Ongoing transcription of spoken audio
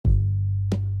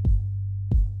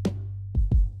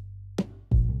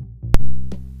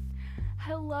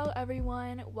Hello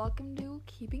everyone, welcome to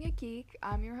Keeping a Geek.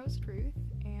 I'm your host Ruth,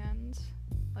 and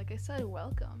like I said,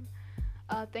 welcome.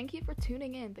 Thank you for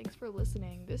tuning in, thanks for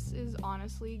listening. This is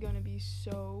honestly going to be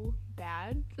so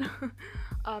bad.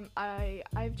 I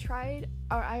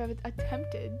have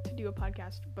attempted to do a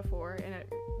podcast before, and it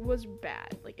was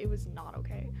bad, it was not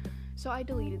okay. So I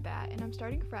deleted that, and I'm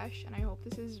starting fresh, and I hope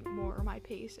this is more my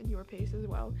pace and your pace as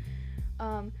well.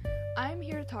 I'm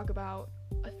here to talk about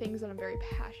things that I'm very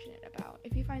passionate about.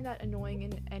 If you find that annoying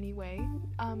in any way,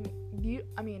 you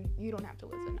don't have to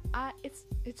listen.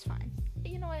 It's fine.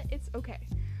 You know what? It's okay.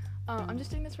 I'm just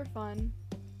doing this for fun.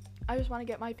 I just want to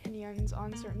get my opinions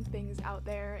on certain things out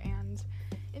there and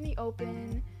in the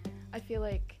open. I feel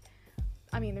like,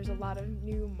 there's a lot of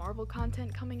new Marvel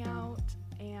content coming out,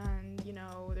 and,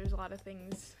 there's a lot of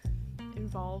things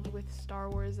involved with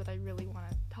Star Wars that I really want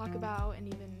to talk about, and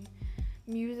even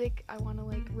music I want to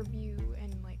review,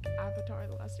 and Avatar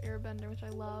The Last Airbender, which I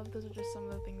love. Those are just some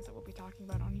of the things that we'll be talking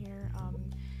about on here.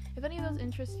 If any of those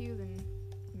interest you, then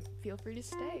feel free to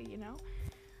stay.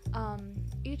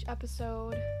 Each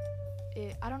episode,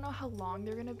 I don't know how long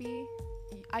they're gonna be.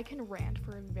 I can rant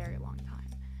for a very long time,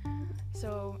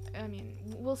 so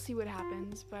we'll see what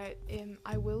happens, but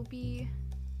I will be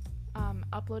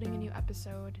uploading a new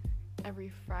episode every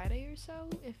Friday or so.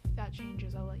 If that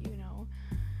changes, I'll let you know.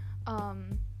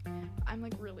 I'm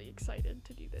really excited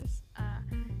to do this,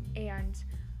 and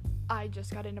I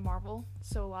just got into Marvel,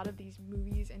 so a lot of these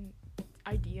movies and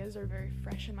ideas are very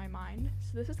fresh in my mind,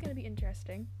 so this is going to be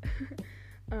interesting.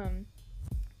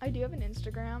 I do have an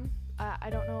Instagram. I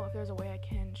don't know if there's a way I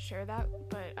can share that,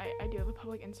 but I do have a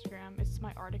public Instagram. It's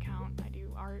my art account. I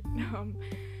do art.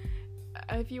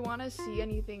 If you want to see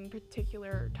anything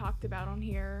particular talked about on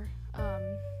here,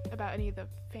 about any of the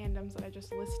fandoms that I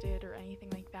just listed or anything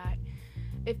like that,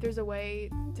 if there's a way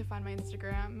to find my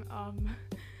Instagram,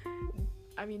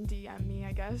 DM me,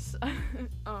 I guess.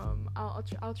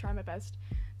 I'll try my best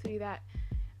to do that.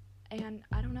 And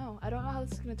I don't know how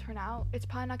this is going to turn out. It's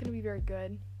probably not going to be very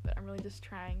good, but I'm really just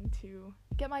trying to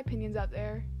get my opinions out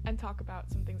there and talk about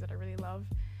some things that I really love.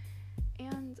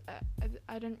 And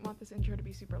I didn't want this intro to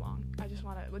be super long. I just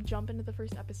want to jump into the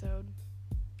first episode.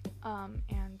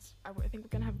 And I think we're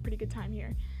going to have a pretty good time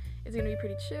here. It's going to be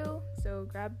pretty chill, so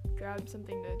grab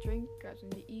something to drink, grab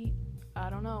something to eat. I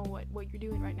don't know what you're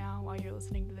doing right now while you're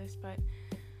listening to this, but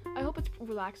I hope it's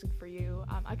relaxing for you.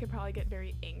 I could probably get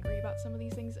very angry about some of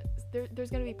these things. There's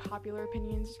going to be popular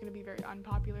opinions, there's going to be very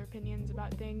unpopular opinions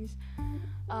about things.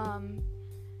 And,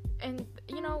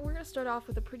 we're going to start off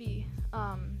with a pretty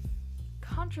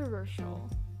controversial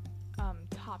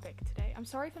topic today. I'm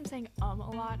sorry if I'm saying a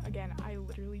lot. Again, I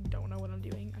literally don't know what I'm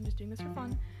doing. I'm just doing this for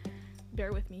fun.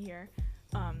 Bear with me here.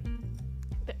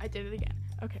 I did it again.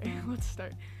 Okay, let's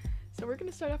start. So we're going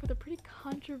to start off with a pretty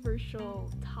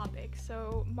controversial topic.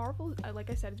 So Marvel, like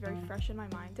I said, it's very fresh in my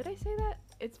mind. Did I say that?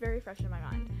 It's very fresh in my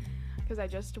mind because I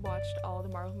just watched all the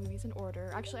Marvel movies in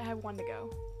order. Actually, I have one to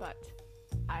go, but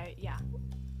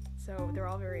so they're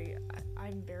all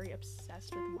I'm very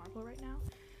obsessed with Marvel right now.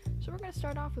 So we're going to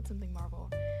start off with something Marvel.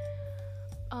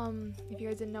 If you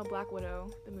guys didn't know, Black Widow,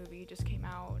 the movie, just came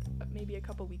out maybe a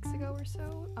couple weeks ago or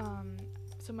so.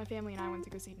 So my family and I went to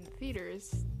go see it in the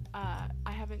theaters. I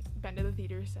haven't been to the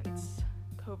theaters since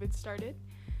COVID started.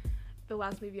 The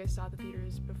last movie I saw at the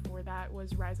theaters before that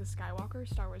was Rise of Skywalker,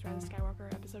 Star Wars Rise of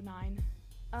Skywalker, Episode 9.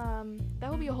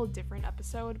 That will be a whole different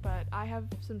episode, but I have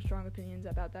some strong opinions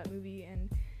about that movie, and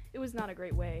it was not a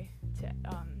great way to,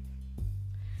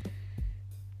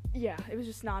 it was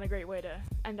just not a great way to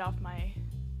end off my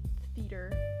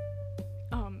theater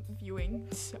viewing,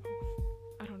 so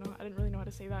I don't know, I didn't really know how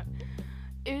to say that.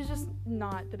 It was just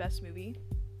not the best movie,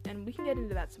 and we can get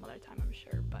into that some other time, I'm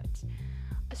sure. But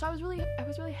so I was really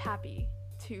happy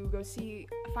to go see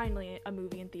finally a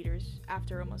movie in theaters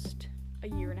after almost a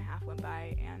year and a half went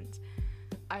by, and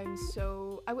I was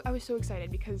so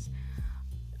excited because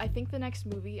I think the next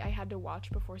movie I had to watch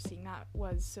before seeing that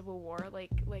was Civil War. The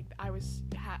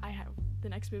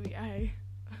next movie I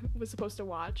was supposed to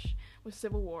watch was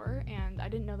Civil War, and I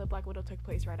didn't know that Black Widow took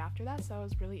place right after that, so it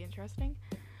was really interesting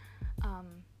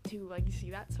to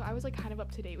see that. So I was kind of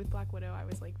up to date with Black Widow. I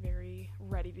was very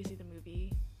ready to see the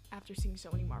movie after seeing so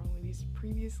many Marvel movies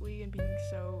previously and being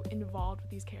so involved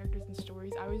with these characters and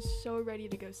stories. I was so ready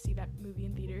to go see that movie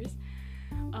in theaters.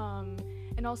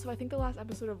 And also I think the last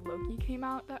episode of Loki came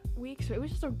out that week, so it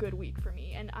was just a good week for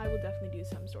me, and I will definitely do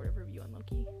some sort of review on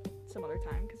Loki some other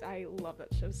time because I love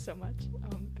that show so much.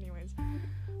 Anyways,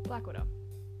 Black Widow.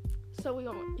 So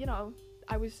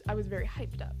I was very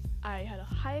hyped up. I had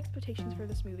high expectations for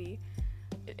this movie.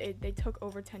 They took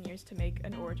over 10 years to make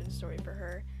an origin story for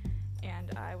her,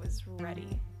 and I was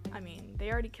ready. I mean,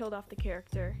 they already killed off the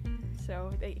character,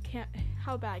 so they can't.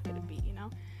 How bad could it be, you know?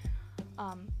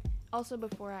 Also,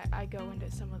 before I go into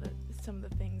some of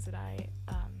the things that I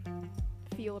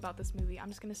feel about this movie, I'm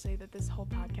just gonna say that this whole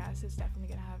podcast is definitely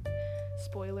gonna have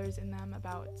spoilers in them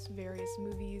about various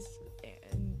movies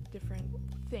and different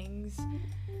things.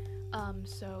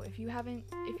 So if you're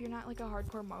not like a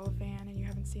hardcore Marvel fan and you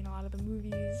haven't seen a lot of the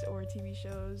movies or TV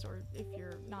shows, or if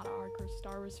you're not a hardcore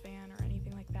Star Wars fan or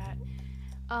anything like that,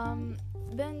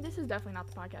 then this is definitely not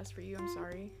the podcast for you. I'm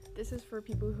sorry. This is for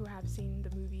people who have seen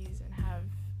the movies and have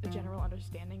a general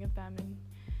understanding of them and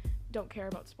don't care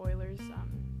about spoilers.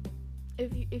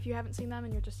 If you haven't seen them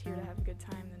and you're just here to have a good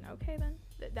time, then okay, then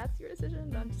that's your decision.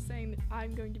 But I'm just saying that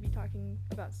I'm going to be talking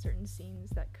about certain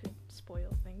scenes that could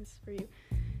spoil things for you,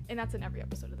 and that's in every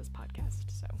episode of this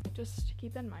podcast, so just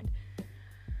keep that in mind.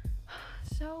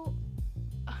 So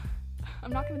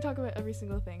I'm not going to talk about every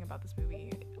single thing about this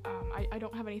movie. I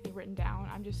don't have anything written down.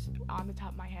 I'm just on the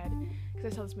top of my head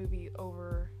because I saw this movie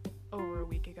over a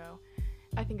week ago.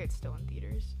 I think it's still in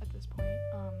theaters at this point.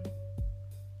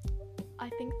 I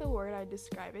think the word I'd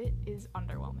describe it is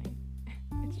underwhelming.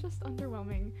 It's just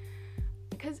underwhelming.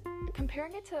 Because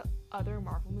comparing it to other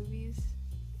Marvel movies,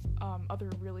 other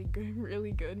really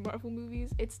good Marvel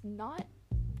movies, it's not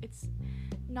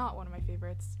one of my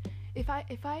favorites. If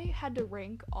I had to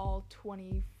rank all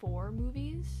 24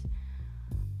 movies,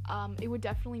 it would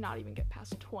definitely not even get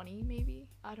past 20, maybe.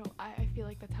 I feel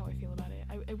like that's how I feel about it.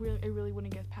 I really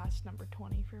wouldn't get past number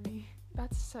 20 for me.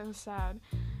 That's so sad.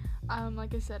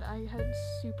 Like I said, I had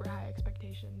super high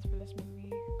expectations for this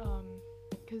movie,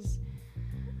 because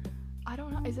I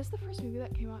don't know, is this the first movie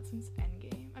that came out since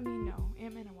Endgame? I mean, no,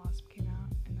 Ant-Man and Wasp came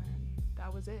out, and then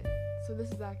that was it. So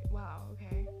this is wow,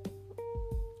 okay.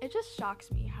 It just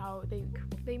shocks me how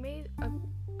they made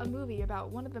a movie about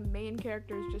one of the main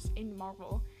characters just in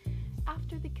Marvel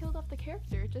after they killed off the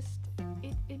character.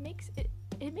 It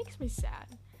makes me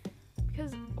sad.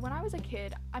 Because when I was a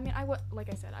kid, I mean, like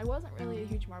I said, I wasn't really a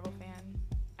huge Marvel fan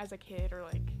as a kid, or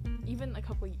like even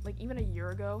even a year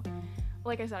ago.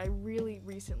 Like I said, I really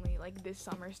recently, like this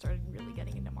summer, started really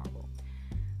getting into Marvel.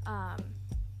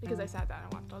 Because I sat down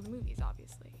and watched all the movies,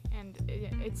 obviously, and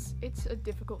it's a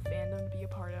difficult fandom to be a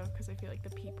part of because I feel like the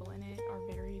people in it are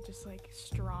very just like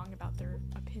strong about their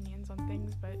opinions on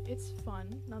things, but it's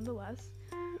fun nonetheless.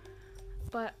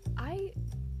 But I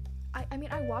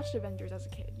mean, I watched Avengers as a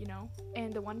kid, you know,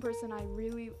 and the one person I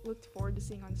really looked forward to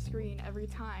seeing on screen every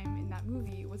time in that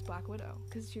movie was Black Widow,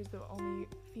 because she was the only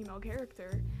female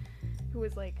character who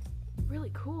was, like,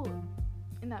 really cool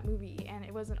in that movie, and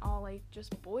it wasn't all, like,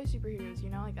 just boy superheroes, you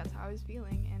know, like, that's how I was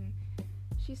feeling, and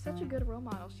she's such a good role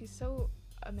model. She's so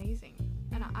amazing,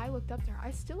 and I looked up to her.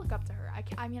 I still look up to her.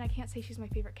 I mean, I can't say she's my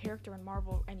favorite character in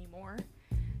Marvel anymore,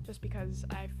 just because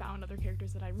I found other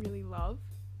characters that I really love,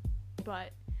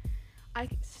 but I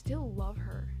still love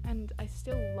her, and I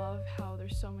still love how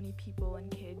there's so many people and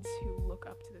kids who look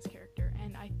up to this character,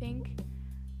 and I think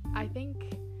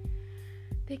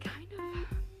they kind of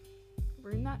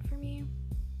ruined that for me.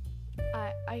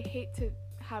 I hate to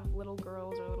have little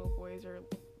girls or little boys or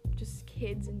just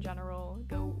kids in general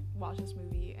go watch this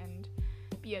movie and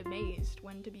be amazed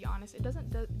when, to be honest, it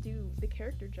doesn't do the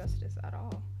character justice at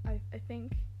all. I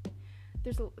think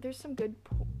there's some good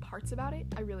parts about it.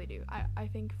 I really do. I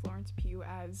think Florence Pugh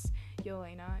as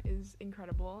Yelena is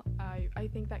incredible. I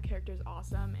think that character is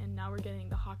awesome, and now we're getting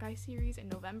the Hawkeye series in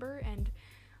November, and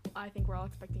I think we're all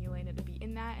expecting Yelena to be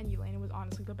in that, and Yelena was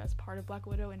honestly the best part of Black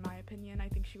Widow, in my opinion. I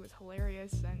think she was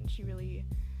hilarious, and she really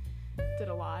did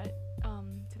a lot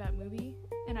to that movie,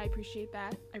 and I appreciate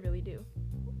that. I really do.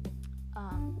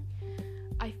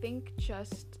 I think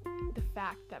just the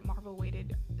fact that Marvel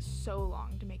waited so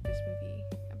long to make this movie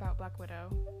about Black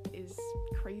Widow is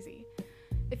crazy.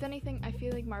 If anything, I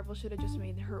feel like Marvel should have just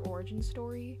made her origin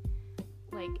story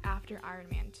like after Iron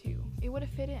Man 2. It would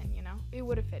have fit in, you know? It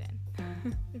would have fit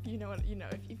in. If you know what you know,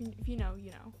 if you know,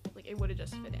 you know. Like, it would have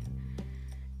just fit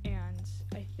in. And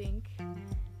I think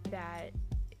that,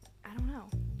 I don't know,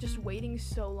 just waiting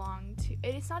so long to,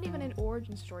 it's not even an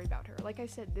origin story about her. Like I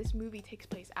said, this movie takes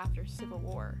place after Civil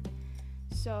War.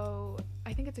 So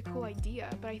I think it's a cool idea,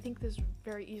 but I think this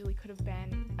very easily could have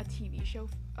been a TV show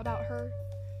about her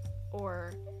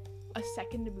or a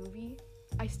second movie.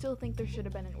 I still think there should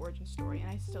have been an origin story, and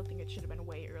I still think it should have been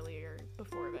way earlier,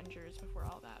 before Avengers, before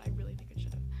all that. I really think it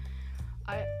should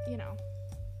have.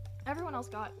 Everyone else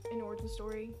got an origin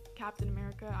story. Captain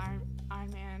America,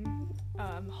 Iron Man,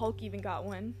 Hulk even got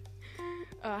one.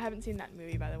 I haven't seen that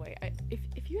movie, by the way.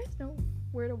 If you guys know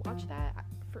where to watch that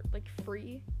for, like,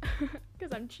 free,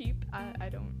 because I'm cheap, I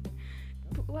don't.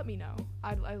 let me know.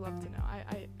 I'd love to know.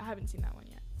 I haven't seen that one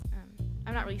yet.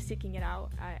 I'm not really seeking it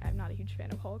out. I'm not a huge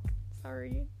fan of Hulk.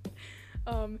 Sorry.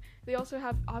 They also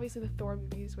have, obviously, the Thor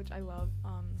movies, which I love.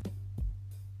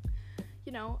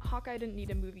 Hawkeye didn't need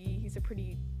a movie. He's a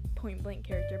pretty point-blank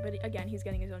character, but again, he's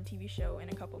getting his own TV show in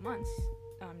a couple months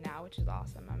now, which is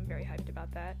awesome. I'm very hyped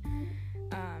about that.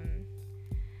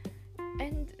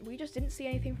 And we just didn't see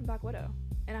anything from Black Widow.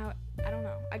 And I don't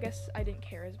know. I guess I didn't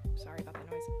care sorry about that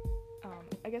noise.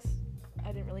 I guess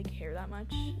I didn't really care that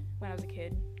much when I was a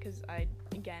kid, because I,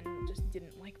 again, just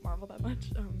didn't like Marvel that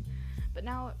much. But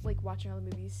now, like, watching all the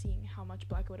movies, seeing how much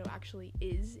Black Widow actually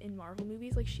is in Marvel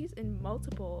movies, like, she's in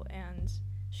multiple, and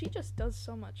she just does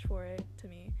so much for it to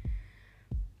me.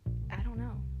 I don't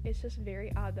know. It's just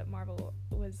very odd that Marvel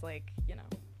was, like,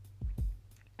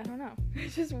 I don't know.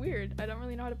 It's just weird. I don't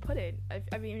really know how to put it.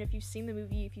 I mean, if you've seen the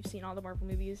movie, if you've seen all the Marvel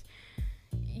movies,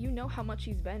 you know how much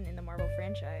she's been in the Marvel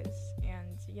franchise, and,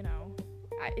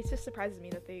 it just surprises me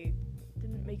that they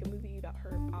didn't make a movie about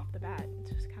her off the bat.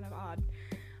 It's just kind of odd.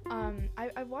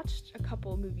 I've watched a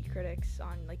couple movie critics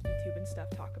on, like, YouTube and stuff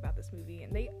talk about this movie,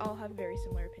 and they all have very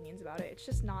similar opinions about it. It's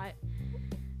just not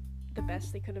the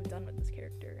best they could have done with this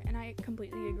character, and I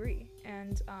completely agree.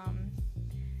 And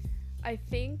I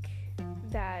think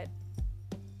that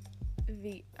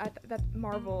that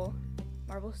Marvel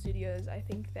Studios, I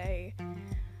think they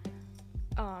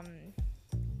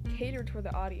catered toward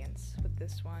the audience with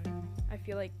this one. I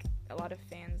feel like a lot of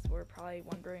fans were probably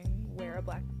wondering where a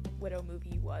Black Widow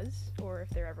movie was, or if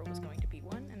there ever was going to be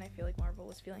one, and I feel like Marvel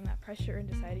was feeling that pressure and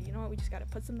decided, you know what, we just gotta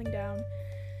put something down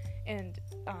and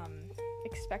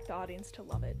expect the audience to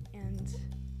love it. And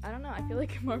I don't know, I feel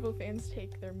like Marvel fans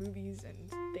take their movies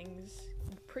and things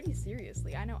pretty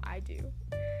seriously. I know I do.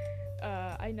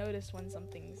 I notice when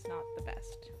something's not the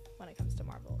best when it comes to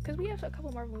Marvel, because we have a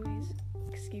couple Marvel movies,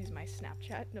 excuse my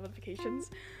Snapchat notifications,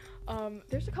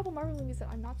 there's a couple Marvel movies that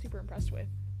I'm not super impressed with,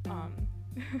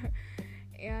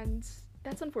 and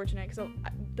that's unfortunate, because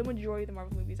the majority of the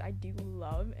Marvel movies I do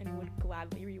love and would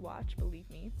gladly rewatch, believe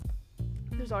me.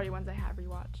 There's already ones I have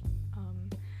rewatched,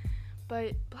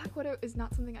 but Black Widow is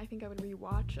not something I think I would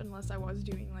rewatch unless I was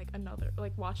doing, like,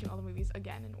 watching all the movies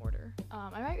again in order.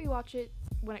 I might rewatch it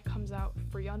when it comes out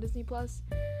free on Disney+,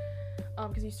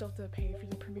 because you still have to pay for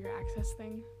the premiere access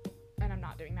thing, and I'm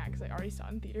not doing that because I already saw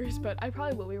it in theaters, but I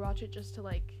probably will rewatch it just to,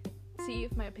 like, see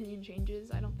if my opinion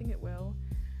changes. I don't think it will.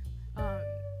 I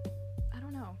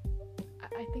don't know.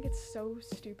 I think it's so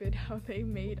stupid how they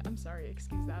made, I'm sorry,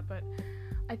 excuse that, but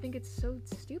I think it's so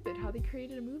stupid how they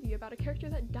created a movie about a character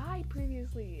that died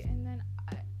previously, and then,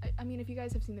 I mean, if you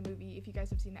guys have seen the movie, if you guys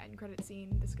have seen the end credit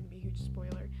scene, this is going to be a huge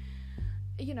spoiler.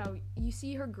 You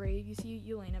see her grave, you see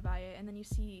Yelena by it, and then you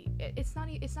see, it's not,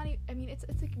 I mean, it's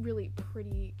like really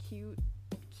pretty cute,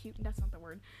 that's not the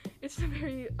word, it's a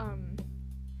very,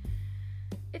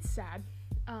 it's sad.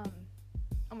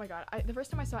 Oh my god, the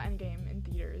first time I saw Endgame in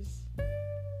theaters,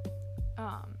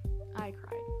 I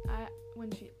cried.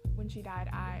 When she died,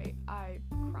 I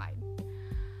cried.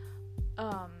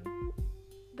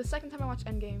 The second time I watched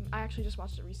Endgame, I actually just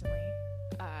watched it recently,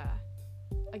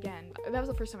 again, that was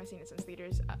the first time I seen it since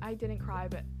theaters. I didn't cry,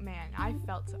 but man, I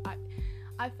felt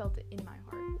it in my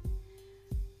heart.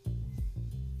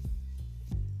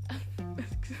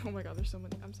 Oh my god, there's so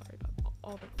many, I'm sorry about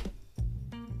all the,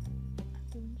 I'm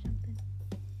doing something.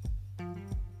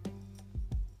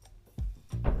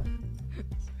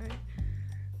 Sorry.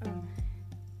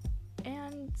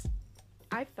 And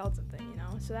I felt something,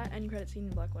 so that end credit scene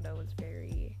in Black Widow was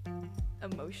very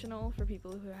emotional for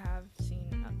people who have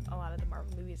seen a lot of the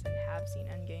Marvel movies and have seen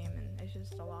Endgame, and it's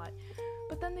just a lot.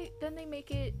 But then they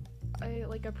make it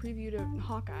like a preview to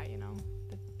Hawkeye,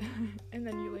 and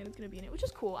then Yelena's gonna be in it, which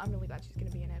is cool. I'm really glad she's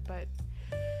gonna be in it, but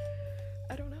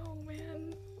I don't know,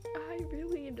 man. I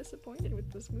really am disappointed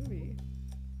with this movie.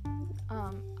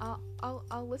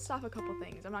 I'll list off a couple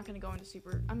things. I'm not going to go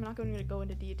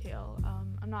into detail.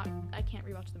 I can't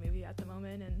rewatch the movie at the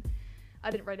moment, and I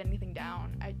didn't write anything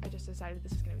down. I just decided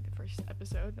this is going to be the first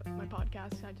episode of my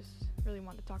podcast. I just really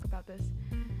wanted to talk about this.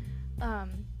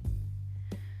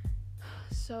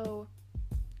 So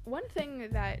one thing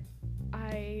that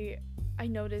I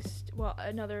noticed, well,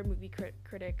 another movie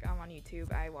critic on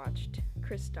YouTube, I watched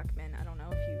Chris Duckman. I don't know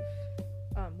if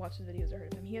you've watched his videos or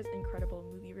heard of him. He has incredible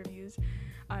movie reviews.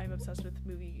 I'm obsessed with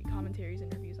movie commentaries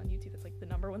and reviews on YouTube. That's like the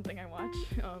number one thing I watch.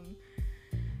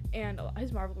 And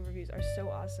his Marvel reviews are so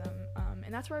awesome.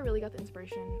 And that's where I really got the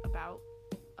inspiration about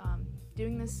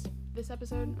doing this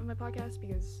episode of my podcast,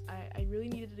 because I really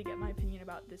needed to get my opinion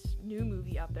about this new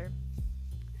movie out there.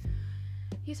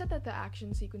 He said that the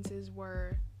action sequences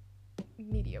were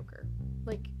mediocre.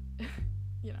 Like,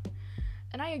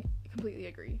 and I completely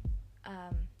agree.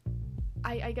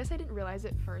 I guess I didn't realize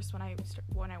it first when I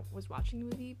was watching the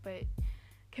movie, but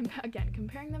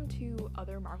comparing them to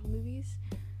other Marvel movies,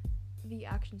 the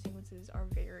action sequences are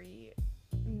very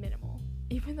minimal.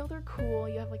 Even though they're cool,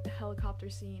 you have like the helicopter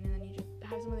scene, and then you just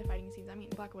have some of the fighting scenes. I mean,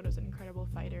 Black Widow's an incredible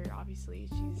fighter. Obviously,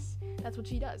 that's what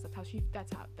she does. That's how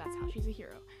she's a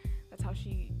hero. That's how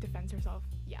she defends herself.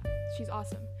 Yeah, she's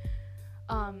awesome.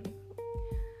 I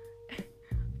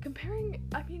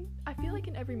mean, I feel like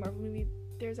in every Marvel movie,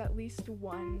 there's at least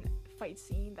one fight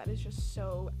scene that is just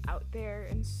so out there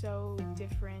and so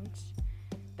different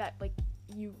that, like,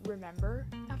 you remember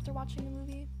after watching the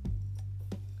movie.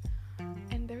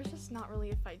 And there's just not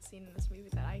really a fight scene in this movie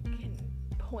that I can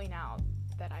point out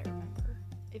that I remember,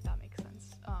 if that makes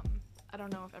sense. I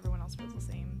don't know if everyone else feels the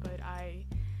same, but I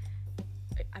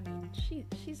mean,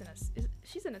 she's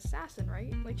an assassin,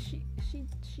 right? Like she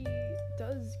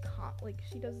does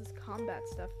she does this combat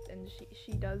stuff, and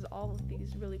she does all of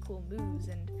these really cool moves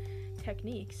and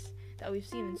techniques that we've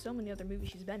seen in so many other movies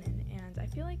she's been in, and I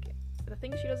feel like the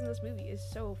things she does in this movie is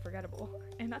so forgettable,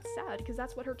 and that's sad because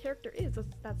that's what her character is.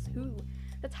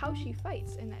 That's how she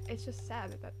fights, and it's just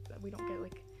sad that we don't get,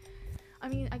 like, I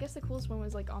mean, I guess the coolest one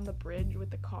was like on the bridge with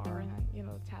the car, and then, you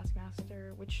know, the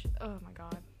Taskmaster, which, oh my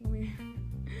god,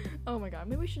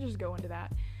 maybe we should just go into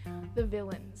that. The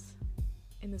villains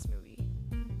in this movie,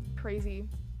 crazy.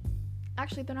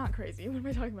 Actually, they're not crazy. What am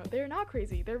I talking about? They're not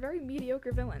crazy. They're very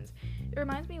mediocre villains. It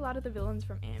reminds me a lot of the villains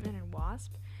from Ant-Man and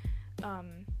Wasp.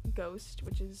 Ghost,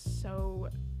 which is so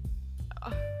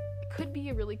could be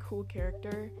a really cool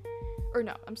character, or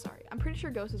no, I'm sorry, I'm pretty sure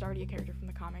Ghost is already a character from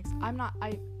the comics.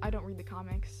 I don't read the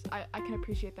comics. I can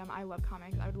appreciate them. I love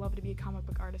comics. I would love to be a comic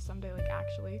book artist someday, like,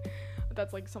 actually.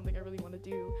 That's like something I really want to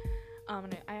do.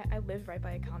 And I live right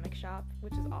by a comic shop,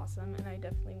 which is awesome, and I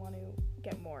definitely want to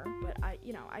get more, but I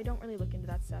don't really look into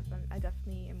that stuff, and I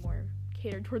definitely am more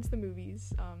catered towards the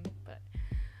movies, but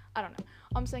I don't know.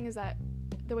 All I'm saying is that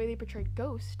the way they portrayed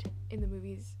Ghost in the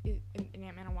movies in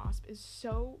Ant-Man and Wasp is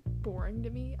so boring to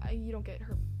me. You don't get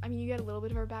her. I mean, you get a little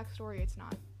bit of her backstory. It's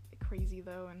not crazy,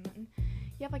 though. And then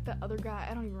you have, like, the other guy.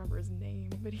 I don't even remember his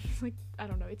name, but he's, like, I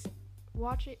don't know.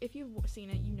 Watch it. If you've seen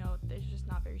it, you know there's just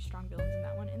not very strong villains in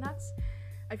that one. And that's,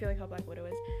 I feel like, how Black Widow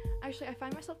is. Actually, I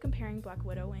find myself comparing Black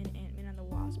Widow and Ant-Man and the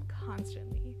Wasp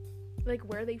constantly. Like,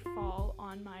 where they fall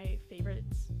on my favorite,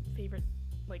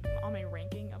 like, on my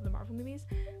ranking of the Marvel movies,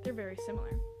 they're very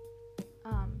similar.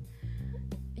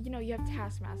 You know, you have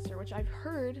Taskmaster, which I've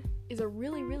heard is a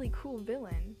really, really cool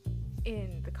villain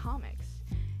in the comics,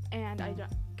 and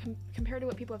compared to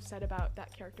what people have said about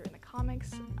that character in the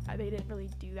comics, they didn't really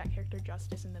do that character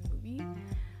justice in the movie,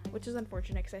 which is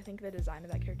unfortunate because I think the design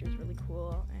of that character is really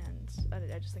cool, and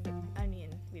I just think we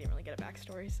didn't really get a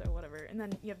backstory, so whatever. And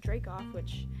then you have Dreykov,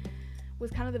 which was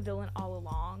kind of the villain all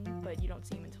along, but you don't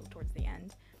see him until towards the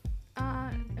end.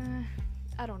 I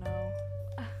don't know.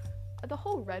 The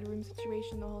whole Red Room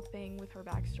situation, the whole thing with her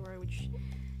backstory, which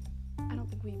I don't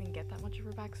think we even get that much of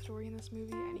her backstory in this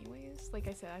movie anyways. Like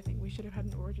I said, I think we should have had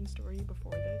an origin story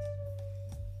before this,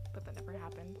 but that never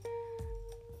happened.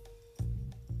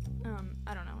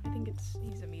 I don't know. I think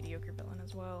he's a mediocre villain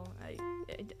as well.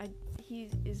 He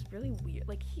is really weird.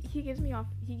 Like, he gives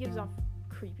off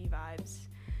creepy vibes.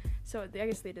 So I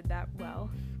guess they did that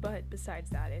well. But besides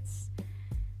that, it's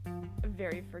a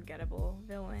very forgettable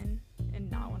villain and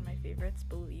not one of my favorites,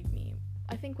 believe me.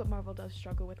 I think what Marvel does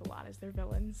struggle with a lot is their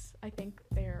villains. I think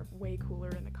they're way cooler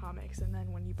in the comics, and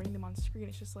then when you bring them on screen,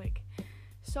 it's just like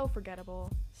so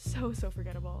forgettable, so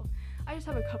forgettable. I just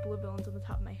have a couple of villains on the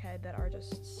top of my head that are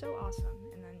just so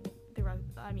awesome, and then the rest,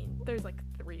 I mean, there's like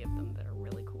 3 of them that are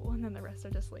really cool, and then the rest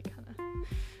are just like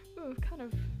kind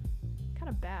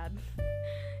of bad,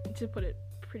 to put it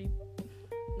pretty,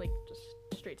 like, just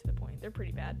straight to the point. They're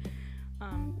pretty bad.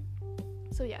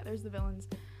 So yeah, there's the villains.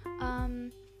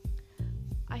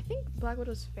 I think Black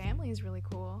Widow's family is really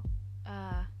cool.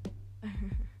 I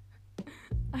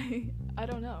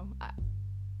don't know.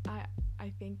 I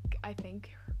think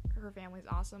her family's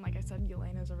awesome. Like I said,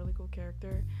 Yelena's a really cool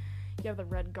character. You have the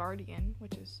Red Guardian,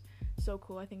 which is so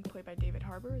cool. I think played by David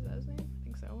Harbour. Is that his name? I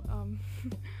think so.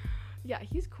 Yeah,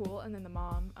 he's cool. And then the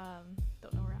mom,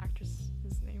 don't know her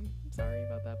actress's name. Sorry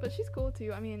about that, but she's cool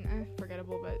too. I mean,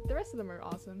 forgettable, but the rest of them are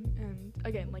awesome. And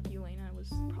again, like, Yelena was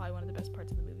probably one of the best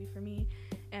parts of the movie for me.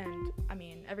 And I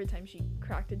mean, every time she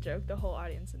cracked a joke, the whole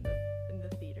audience in the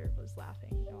theater was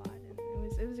laughing a lot, and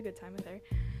it was a good time with her.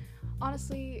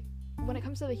 Honestly, when it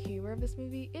comes to the humor of this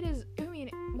movie,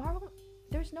 Marvel.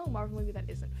 There's no Marvel movie that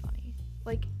isn't funny.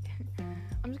 Like,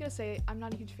 I'm just gonna say, I'm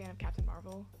not a huge fan of Captain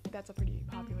Marvel. That's a pretty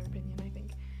popular opinion, I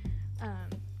think.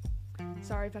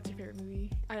 sorry if that's your favorite movie.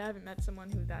 I haven't met someone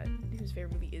whose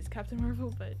favorite movie is Captain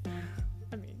Marvel, but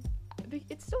I mean,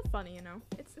 it's still funny, you know.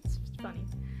 It's funny.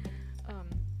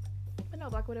 But no,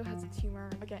 Black Widow has its humor,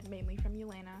 again, mainly from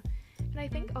Yelena. And I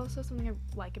think also something I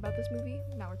like about this movie,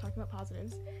 now we're talking about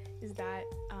positives, is that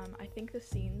I think the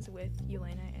scenes with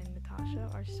Yelena and Natasha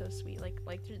are so sweet.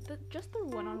 Like just their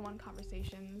one-on-one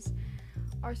conversations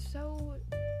are so,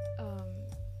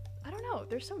 I don't know,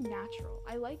 they're so natural.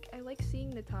 I like seeing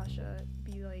Natasha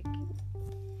be like,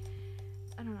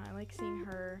 I don't know, I like seeing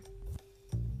her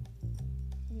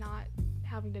not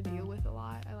having to deal with a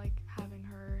lot. I like having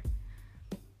her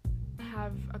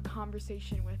have a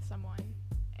conversation with someone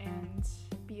and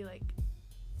be like,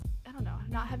 I don't know,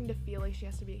 not having to feel like she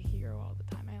has to be a hero all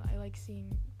the time. I like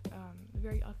seeing a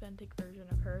very authentic version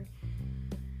of her,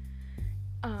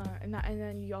 and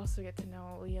then you also get to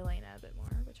know Yelena a bit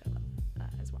more, which I love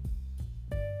as well.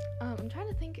 I'm trying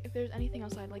to think if there's anything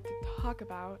else I'd like to talk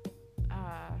about.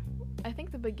 I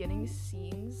think the beginning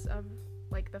scenes of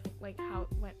how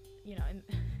it went, you know, and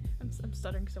I'm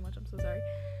stuttering so much, I'm so sorry.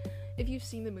 If you've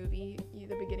seen the movie,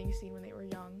 the beginning scene when they were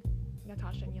young,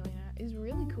 Natasha and Yelena, is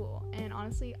really cool. And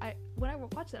honestly, when I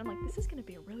watched it, I'm like, this is gonna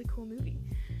be a really cool movie.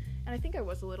 And I think I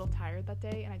was a little tired that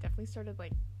day, and I definitely started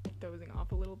like dozing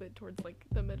off a little bit towards like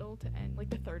the middle to end, like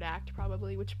the third act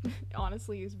probably, which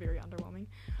honestly is very underwhelming.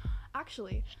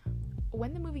 Actually,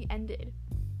 when the movie ended,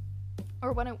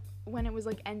 or when it was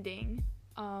like ending,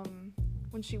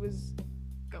 when she was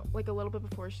like a little bit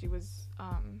before she was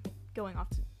going off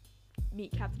to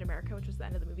meet Captain America, which was the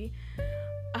end of the movie,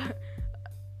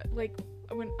 like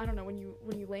when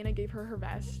Yelena gave her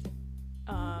vest,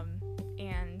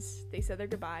 and they said their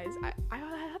goodbyes, I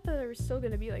thought there was still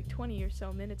gonna be like 20 or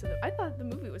so minutes of it. I thought the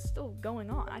movie was still going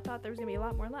on. I thought there was gonna be a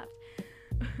lot more left.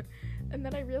 And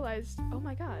then I realized, oh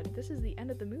my god, this is the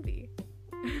end of the movie.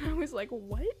 And I was like,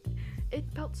 what? It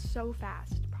felt so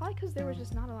fast. Probably because there was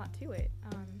just not a lot to it.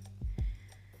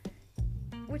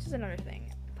 Which is another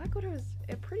thing. Black Widow is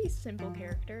a pretty simple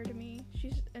character to me.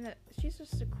 She's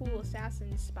just a cool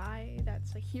assassin spy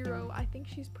that's a hero. I think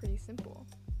she's pretty simple.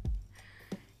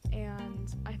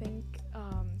 And I think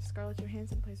Scarlett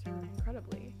Johansson plays her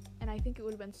incredibly. And I think it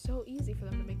would have been so easy for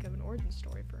them to make up an origin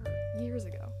story for her years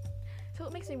ago. So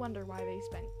it makes me wonder why they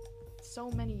spent so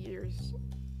many years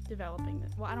developing it.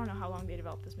 Well, I don't know how long they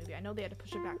developed this movie. I know they had to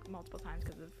push it back multiple times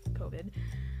because of COVID.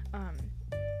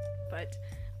 But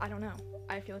I don't know.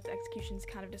 I feel like the execution's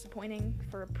kind of disappointing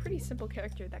for a pretty simple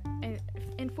character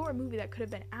and for a movie that could have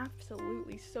been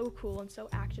absolutely so cool and so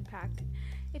action-packed.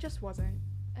 It just wasn't.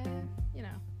 You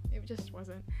know, it just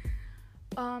wasn't.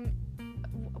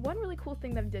 One really cool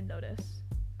thing that I did notice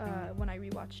when I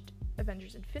rewatched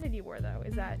Avengers Infinity War, though,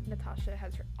 is that Natasha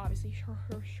has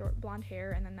her short blonde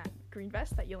hair and then that green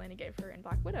vest that Yelena gave her in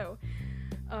Black Widow,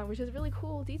 which is a really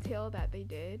cool detail that they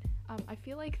did. I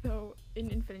feel like, though, in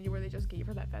Infinity War, they just gave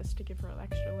her that vest to give her an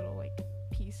extra little, like,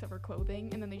 piece of her clothing,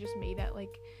 and then they just made that,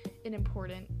 like, an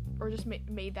important, or just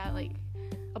made that, like,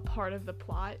 a part of the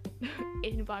plot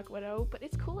in Black Widow. But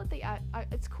it's cool that they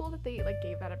like,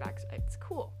 gave that a back. It's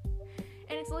cool.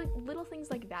 And it's, like, little things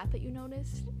like that you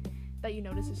notice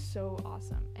is so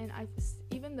awesome. And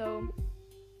even though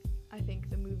I think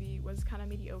the movie was kind of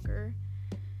mediocre,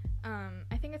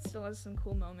 I think it still has some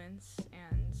cool moments,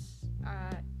 and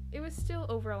it was still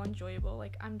overall enjoyable.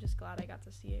 Like, I'm just glad I got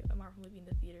to see a Marvel movie in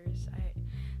the theaters.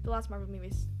 The last Marvel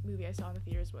movie I saw in the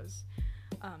theaters was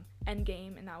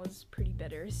Endgame, and that was pretty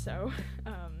bitter, so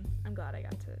I'm glad I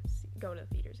got to go to the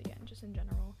theaters again, just in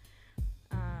general.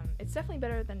 It's definitely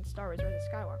better than Star Wars Rise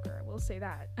of Skywalker, I will say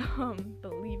that.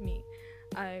 Believe me,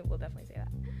 I will definitely say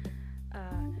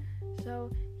that.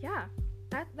 So yeah,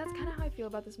 that's kind of how I feel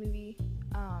about this movie.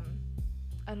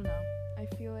 I don't know, I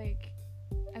feel like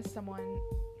as someone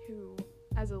who,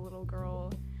 as a little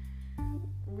girl,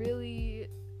 really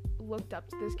looked up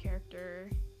to this character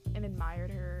and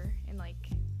admired her and, like,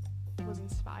 was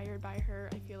inspired by her,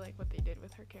 I feel like what they did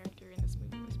with her character in this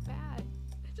movie was bad.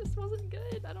 It just wasn't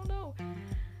good. I don't know.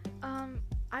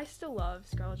 I still love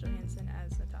Scarlett Johansson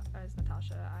as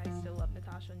Natasha. I still love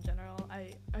Natasha in general.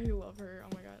 I love her. Oh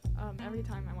my god. Every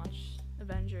time I watch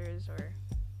Avengers or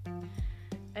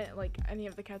like any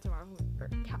of the Captain Marvel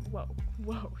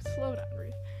whoa, slow down,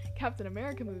 Ruth. Captain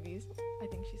America movies, I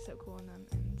think she's so cool in them,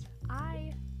 and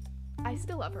I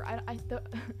still love her.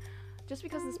 Just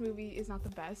because this movie is not the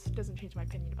best doesn't change my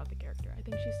opinion about the character. I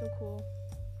think she's so cool.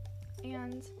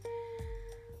 And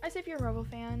I say if you're a Marvel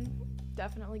fan,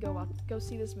 definitely go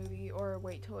see this movie, or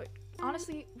wait till it.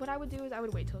 Honestly, what I would do is I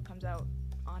would wait till it comes out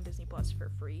on Disney Plus for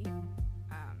free.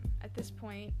 At this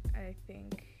point, I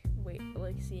think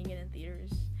seeing it in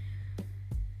theaters,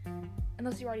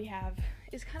 unless you already have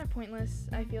is kind of pointless.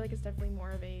 I feel like it's definitely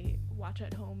more of a watch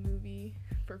at home movie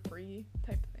for free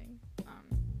type of thing.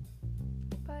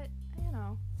 But you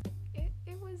know, it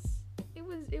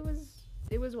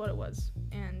was what it was,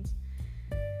 and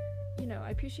you know,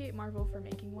 I appreciate Marvel for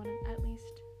making one at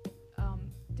least.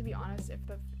 To be honest, if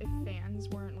fans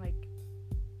weren't like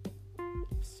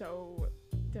so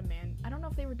I don't know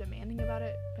if they were demanding about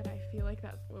it, but I feel like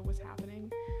that's what was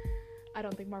happening. I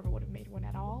don't think Marvel would have made one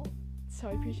at all. So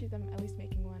I appreciate them at least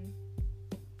making one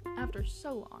after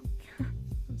so long.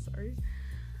 I'm sorry.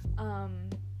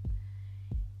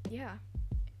 Yeah.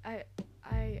 I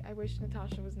wish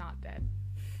Natasha was not dead,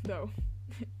 though.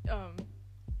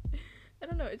 I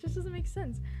don't know, it just doesn't make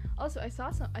sense. Also, I saw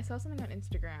something on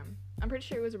Instagram. I'm pretty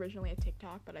sure it was originally a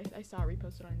TikTok, but I saw it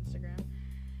reposted on Instagram.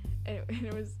 And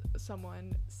it was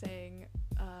someone saying,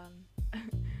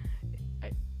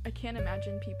 I can't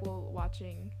imagine people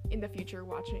in the future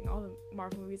watching all the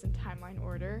Marvel movies in timeline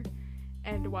order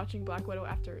and watching Black Widow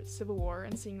after Civil War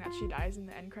and seeing that she dies in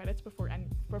the end credits before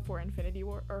Infinity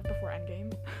War, or before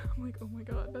Endgame. I'm like, oh my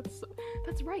god,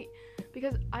 that's right.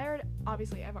 Because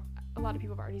obviously a lot of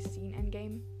people have already seen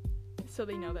Endgame, so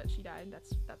they know that she died.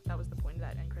 That was the point of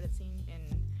that end credit scene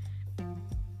in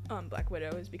Black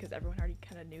Widow, is because everyone already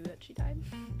kind of knew that she died.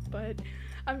 But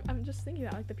I'm just thinking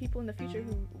that, like, the people in the future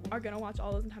who are gonna watch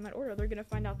all those in timeline order, they're gonna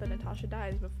find out that Natasha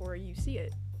dies before you see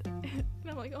it. And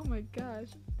I'm like, oh my gosh,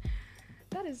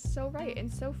 that is so right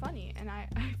and so funny, and I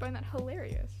find that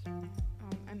hilarious.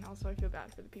 And also I feel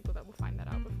bad for the people that will find that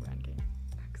out before Endgame,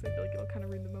 because I feel like it'll kind of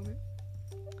ruin the moment.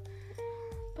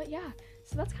 But yeah,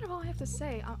 so that's kind of all I have to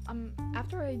say.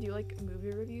 After I do like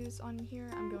movie reviews on here,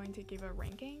 I'm going to give a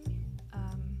ranking,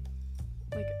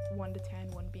 like 1 to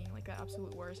 10, 1 being like the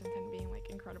absolute worst and 10 being like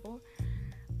incredible.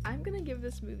 I'm gonna give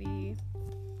this movie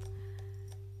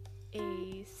a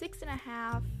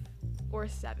 6.5 or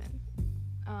 7.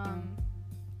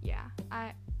 Yeah,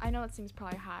 I know it seems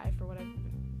probably high for what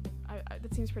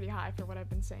that seems pretty high for what I've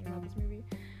been saying about this movie.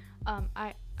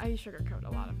 I sugarcoat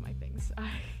a lot of my things. I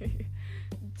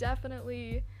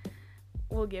definitely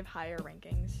will give higher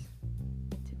rankings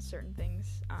to certain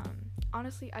things.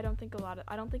 Honestly, I don't think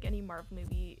any Marvel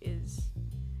movie is.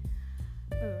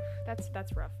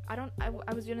 That's rough. I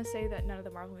was gonna say that none of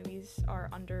the Marvel movies are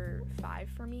under 5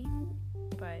 for me,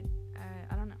 but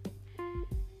I don't know.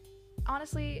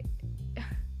 Honestly,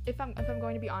 if I'm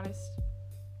going to be honest,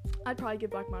 I'd probably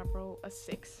give Black Marvel a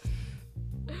 6.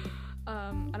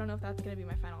 I don't know if that's gonna be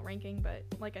my final ranking, but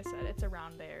like I said, it's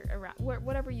around there, around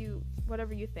whatever you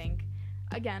think.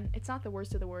 Again, it's not the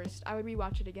worst of the worst. I would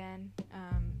rewatch it again,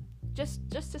 just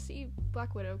to see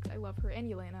Black Widow, because I love her,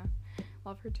 and Yelena,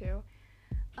 love her too.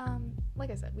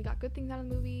 Like I said, we got good things out of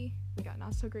the movie, we got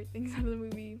not so great things out of the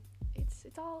movie. It's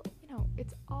all,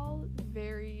 it's all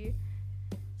very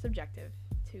subjective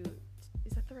to,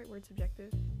 is that the right word,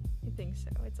 subjective? I think so.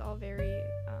 It's all very,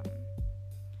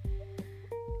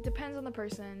 depends on the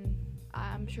person.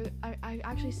 I'm sure I've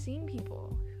actually seen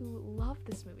people who love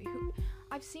this movie,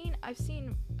 I've seen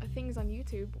things on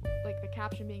YouTube, like the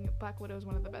caption being Black Widow is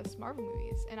one of the best Marvel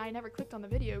movies, and I never clicked on the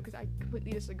video because I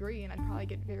completely disagree, and I'd probably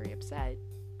get very upset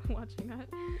watching that.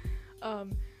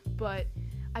 But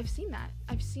I've seen that.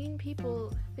 I've seen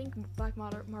people think Black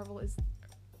Marvel is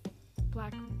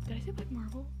Black. Did I say Black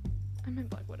Marvel? I meant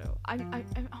Black Widow. I'm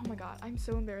oh my god, I'm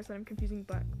so embarrassed that I'm confusing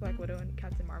Black Widow and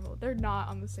Captain Marvel. They're not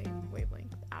on the same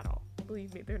wavelength at all.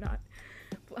 Believe me, they're not.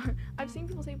 I've seen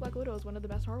people say Black Widow is one of the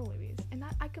best Marvel movies, and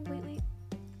that I completely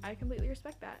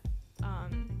respect that.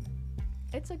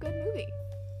 It's a good movie.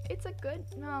 It's a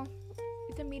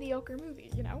mediocre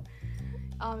movie,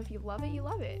 If you love it, you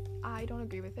love it. I don't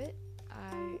agree with it.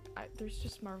 There's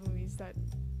just Marvel movies that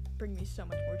bring me so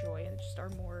much more joy and just are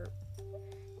more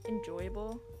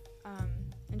enjoyable,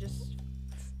 and just,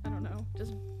 I don't know,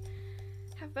 just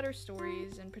have better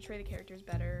stories and portray the characters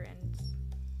better, and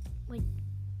like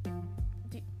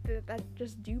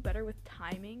just do better with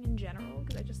timing in general,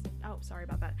 because sorry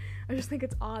about that. I just think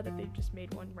it's odd that they've just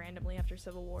made one randomly after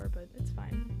Civil War, but it's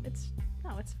fine. It's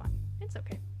fine. It's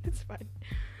okay. It's fine.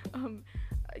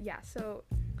 Yeah, so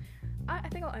I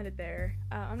think I'll end it there.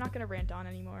 I'm not gonna rant on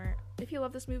anymore. If you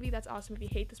love this movie, that's awesome. If you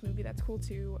hate this movie, that's cool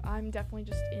too. I'm definitely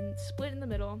just split in the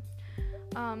middle.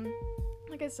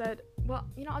 Like I said, well,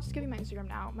 I'll just give you my Instagram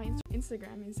now. My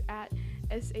Instagram is at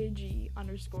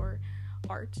SAG_art_.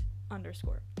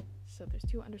 So there's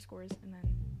 2 underscores and then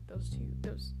those,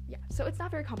 yeah. So it's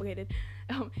not very complicated.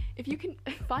 If you can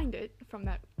find it from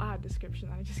that odd description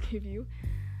that I just gave you,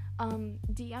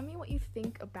 DM me what you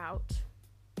think about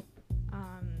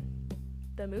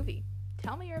the movie.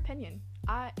 Tell me your opinion.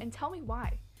 And tell me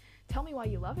why. tell me why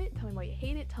you love it, tell me why you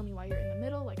hate it, tell me why you're in the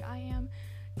middle like I am.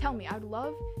 Tell me.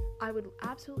 I would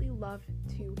absolutely love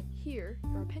to hear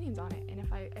your opinions on it. And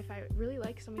if I really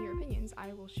like some of your opinions,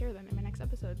 I will share them in my next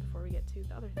episode before we get to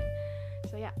the other thing.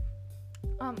 So yeah.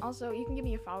 Also, you can give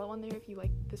me a follow on there if you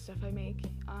like the stuff I make.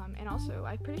 And also,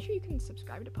 I'm pretty sure you can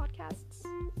subscribe to podcasts.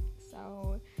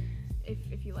 So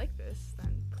if you like this,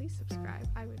 then please subscribe.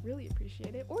 I would really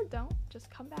appreciate it. Or don't. Just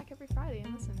come back every Friday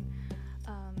and listen.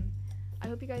 I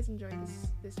hope you guys enjoyed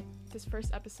this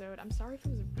first episode. I'm sorry if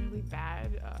it was really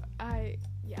bad. I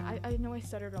know I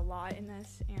stuttered a lot in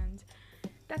this, and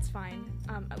that's fine.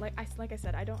 Like I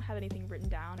said, I don't have anything written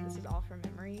down. This is all from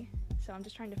memory, so I'm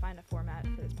just trying to find a format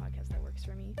for this podcast that works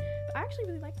for me. But I actually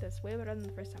really like this, way better than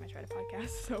the first time I tried a podcast.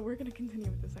 So we're gonna continue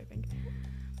with this, I think.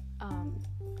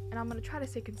 And I'm gonna try to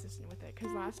stay consistent with it,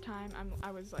 because last time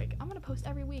I was like, I'm gonna post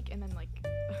every week, and then like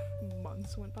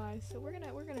months went by. So we're gonna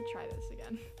try this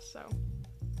again. So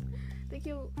thank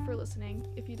you for listening.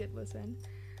 If you did listen,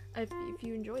 if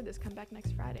you enjoyed this, come back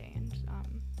next Friday, and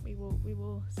we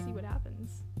will see what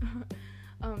happens.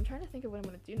 I'm trying to think of what I'm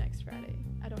gonna do next Friday.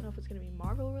 I don't know if it's gonna be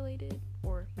Marvel related,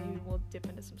 or maybe we'll dip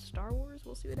into some Star Wars.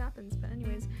 We'll see what happens. But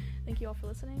anyways, thank you all for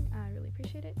listening. I really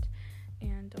appreciate it.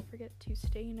 And don't forget to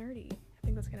stay nerdy. I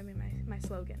think that's gonna be my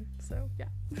slogan. So yeah,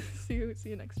 see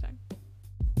you next time.